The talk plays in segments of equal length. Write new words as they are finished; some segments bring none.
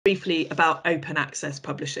briefly about open access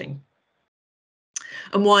publishing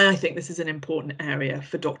and why I think this is an important area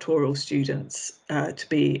for doctoral students to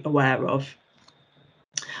be aware of.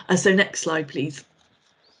 So next slide, please.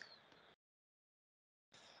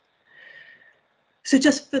 So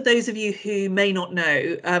just for those of you who may not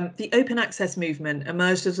know, the open access movement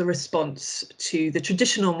emerged as a response to the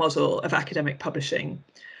traditional model of academic publishing,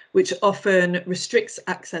 which often restricts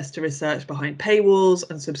access to research behind paywalls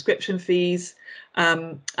and subscription fees.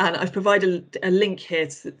 And I've provided a link here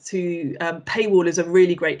to Paywall is a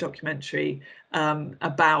really great documentary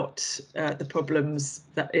about the problems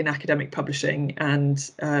that in academic publishing and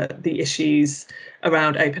the issues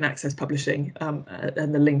around open access publishing,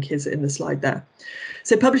 and the link is in the slide there.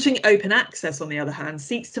 So publishing open access, on the other hand,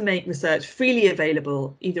 seeks to make research freely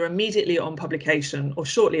available either immediately on publication or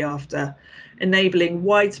shortly after, enabling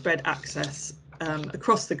widespread access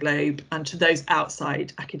across the globe and to those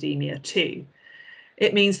outside academia too.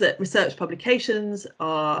 It means that research publications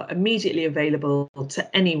are immediately available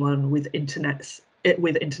to anyone with internet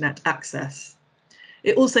access.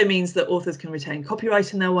 It also means that authors can retain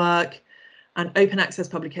copyright in their work, and open access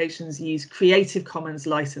publications use Creative Commons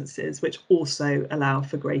licenses, which also allow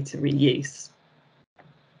for greater reuse.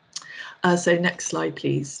 So next slide,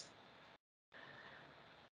 please.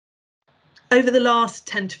 Over the last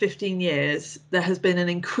 10 to 15 years, there has been an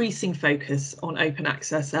increasing focus on open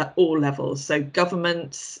access at all levels. So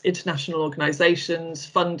governments, international organisations,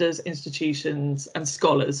 funders, institutions and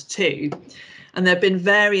scholars too. And there have been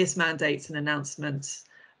various mandates and announcements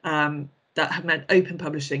that have meant open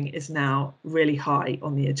publishing is now really high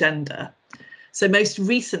on the agenda. So most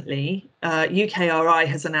recently, UKRI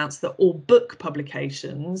has announced that all book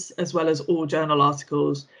publications, as well as all journal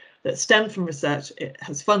articles that stem from research it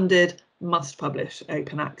has funded, must publish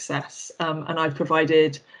open access. And I've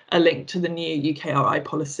provided a link to the new UKRI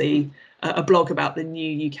policy, a blog about the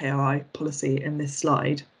new UKRI policy in this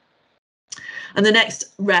slide. And the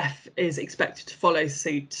next REF is expected to follow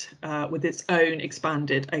suit with its own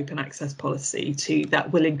expanded open access policy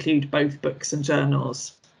that will include both books and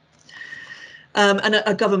journals. And at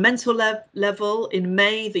a governmental level, in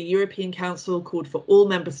May, the European Council called for all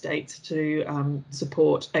member states to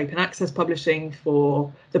support open access publishing for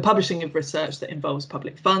the publishing of research that involves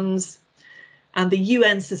public funds. And the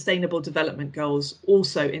UN Sustainable Development Goals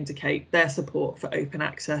also indicate their support for open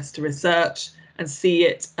access to research and see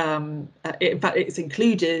it, in fact, it's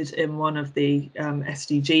included in one of the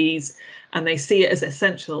SDGs, and they see it as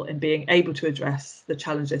essential in being able to address the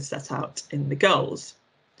challenges set out in the goals.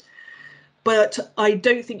 But I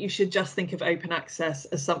don't think you should just think of open access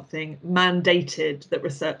as something mandated that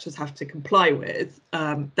researchers have to comply with.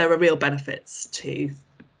 There are real benefits too.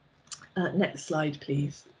 Next slide,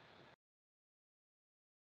 please.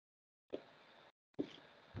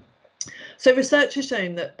 So research has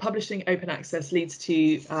shown that publishing open access leads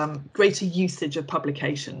to greater usage of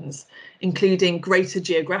publications, including greater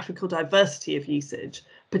geographical diversity of usage,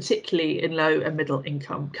 particularly in low and middle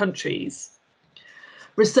income countries.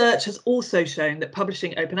 Research has also shown that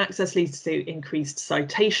publishing open access leads to increased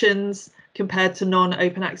citations compared to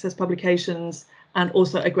non-open access publications, and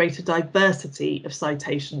also a greater diversity of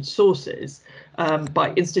citation sources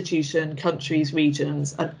by institution, countries,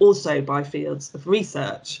 regions, and also by fields of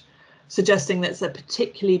research, suggesting that it's a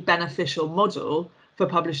particularly beneficial model for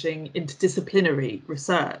publishing interdisciplinary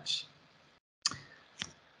research.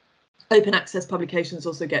 Open access publications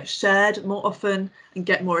also get shared more often and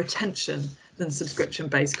get more attention than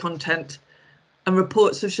subscription-based content. And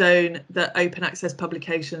reports have shown that open access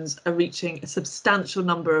publications are reaching a substantial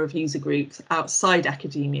number of user groups outside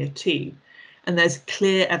academia too. And there's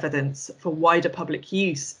clear evidence for wider public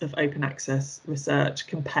use of open access research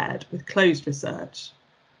compared with closed research.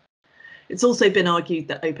 It's also been argued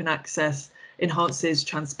that open access enhances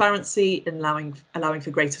transparency, allowing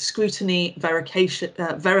for greater scrutiny,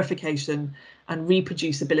 verification and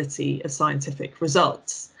reproducibility of scientific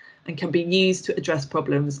results, and can be used to address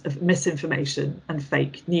problems of misinformation and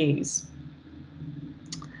fake news.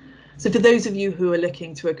 So for those of you who are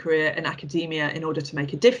looking to a career in academia in order to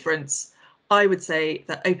make a difference, I would say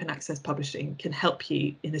that open access publishing can help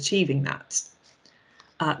you in achieving that.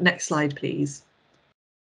 Next slide, please.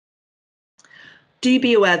 Do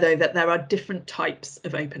be aware, though, that there are different types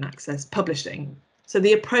of open access publishing. So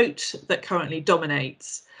the approach that currently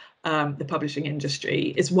dominates the publishing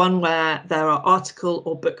industry is one where there are article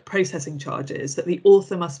or book processing charges that the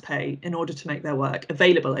author must pay in order to make their work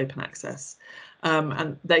available open access.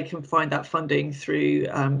 And they can find that funding through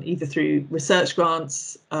either through research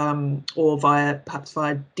grants or perhaps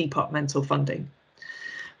via departmental funding.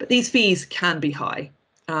 But these fees can be high.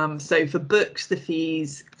 So for books, the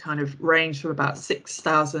fees kind of range from about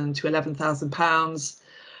 £6,000 to £11,000.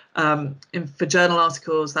 For journal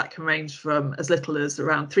articles, that can range from as little as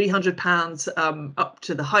around £300 up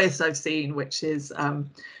to the highest I've seen, which is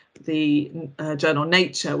the journal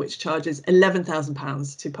Nature, which charges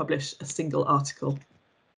 £11,000 to publish a single article.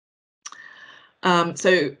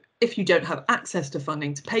 So if you don't have access to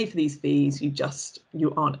funding to pay for these fees,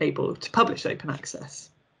 you aren't able to publish open access.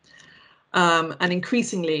 And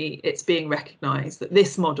increasingly, it's being recognised that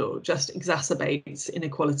this model just exacerbates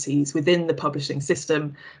inequalities within the publishing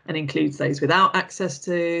system and includes those without access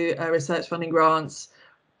to research funding grants,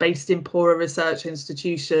 based in poorer research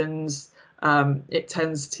institutions. It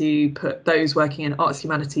tends to put those working in arts,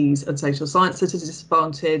 humanities and social science at a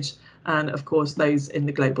disadvantage, and of course those in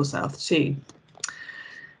the global south too.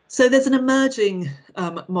 So there's an emerging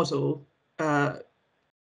model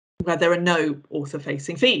where there are no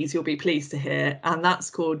author-facing fees, you'll be pleased to hear, and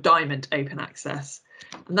that's called Diamond Open Access.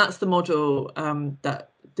 And that's the model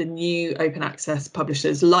that the new open access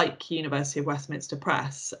publishers like University of Westminster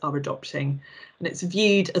Press are adopting, and it's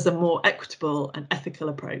viewed as a more equitable and ethical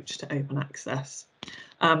approach to open access.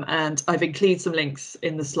 And I've included some links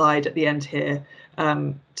in the slide at the end here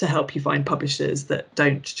to help you find publishers that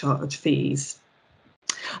don't charge fees.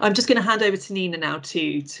 I'm just going to hand over to Nina now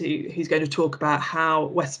who's going to talk about how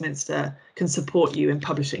Westminster can support you in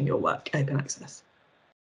publishing your work open access.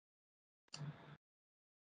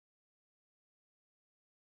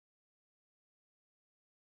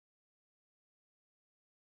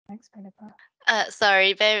 Thanks, Philippa.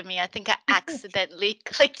 Sorry, bear with me. I think I accidentally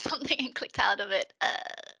clicked something and clicked out of it.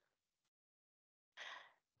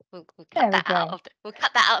 We'll cut that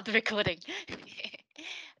out of the recording.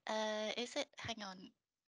 Is it? Hang on.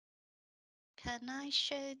 Can I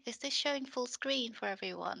show? Is this showing full screen for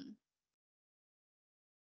everyone?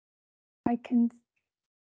 I can.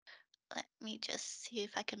 Let me just see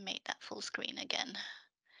if I can make that full screen again.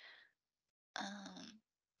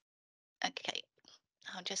 Okay,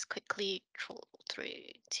 I'll just quickly trawl through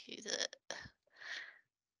to the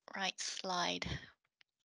right slide.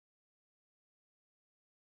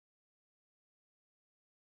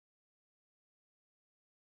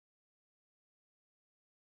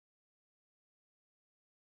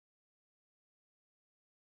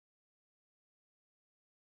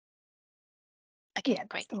 Okay, yeah,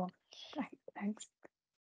 great. Thanks.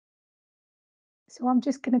 So I'm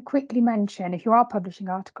just going to quickly mention, if you are publishing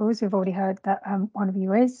articles, we've already heard that one of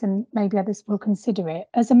you is, and maybe others will consider it.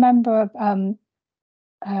 As a member of,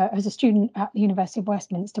 as a student at the University of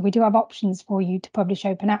Westminster, we do have options for you to publish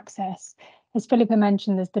open access. As Philippa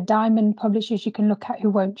mentioned, there's the diamond publishers you can look at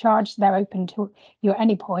who won't charge, so they're open to you at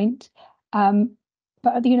any point. But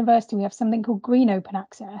at the university, we have something called green open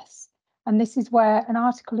access. And this is where an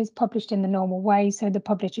article is published in the normal way, so the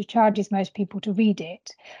publisher charges most people to read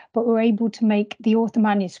it, but we're able to make the author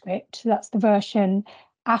manuscript, so that's the version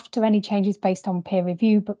after any changes based on peer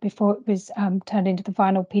review, but before it was turned into the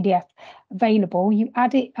final PDF available. You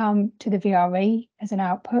add it to the VRE as an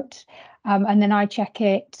output, and then I check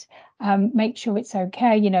it, make sure it's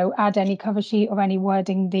okay, add any cover sheet or any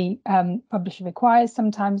wording the publisher requires.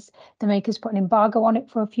 Sometimes the makers put an embargo on it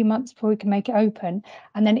for a few months before we can make it open,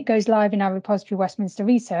 and then it goes live in our repository, Westminster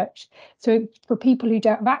Research. So for people who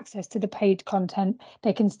don't have access to the paid content,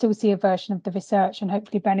 they can still see a version of the research and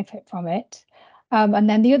hopefully benefit from it. And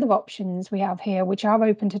then the other options we have here, which are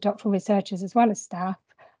open to doctoral researchers as well as staff,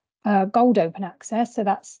 gold open access. So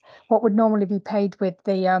that's what would normally be paid with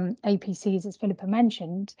the APCs, as Philippa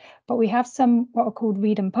mentioned. But we have some what are called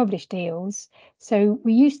read and publish deals. So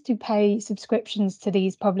we used to pay subscriptions to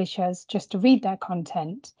these publishers just to read their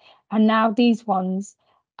content. And now these ones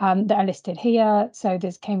that are listed here, so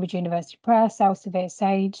there's Cambridge University Press, Elsevier,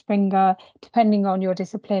 Sage, Springer, depending on your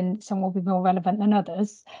discipline, some will be more relevant than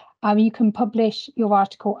others. You can publish your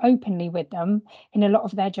article openly with them in a lot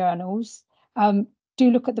of their journals. Do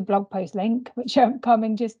look at the blog post link, which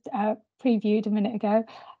Carmen just previewed a minute ago,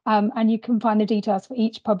 and you can find the details for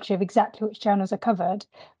each publisher of exactly which journals are covered.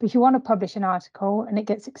 But if you want to publish an article and it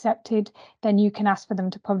gets accepted, then you can ask for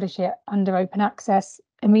them to publish it under open access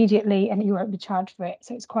immediately and you won't be charged for it.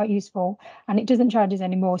 So it's quite useful, and it doesn't charge us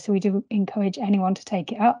anymore, so we do encourage anyone to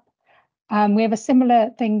take it up. We have a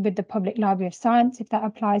similar thing with the Public Library of Science, if that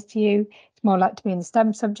applies to you. It's more like to be in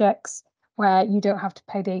STEM subjects, where you don't have to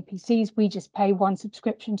pay the APCs. We just pay one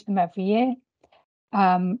subscription to them every year.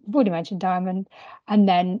 I've already mentioned Diamond. And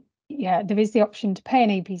then, yeah, there is the option to pay an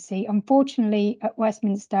APC. Unfortunately, at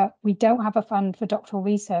Westminster, we don't have a fund for doctoral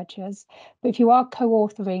researchers. But if you are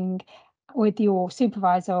co-authoring with your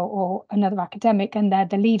supervisor or another academic and they're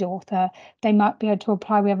the lead author, they might be able to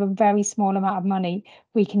apply. We have a very small amount of money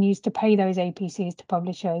we can use to pay those APCs to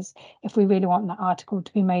publishers if we really want that article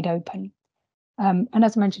to be made open. And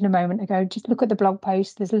as I mentioned a moment ago, just look at the blog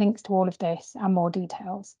post. There's links to all of this and more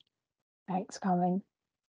details. Thanks, Colin.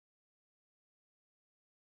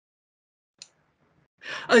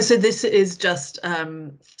 Oh, so this is just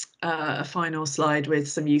a final slide with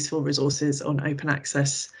some useful resources on open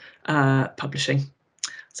access publishing.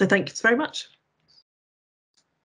 So thanks very much.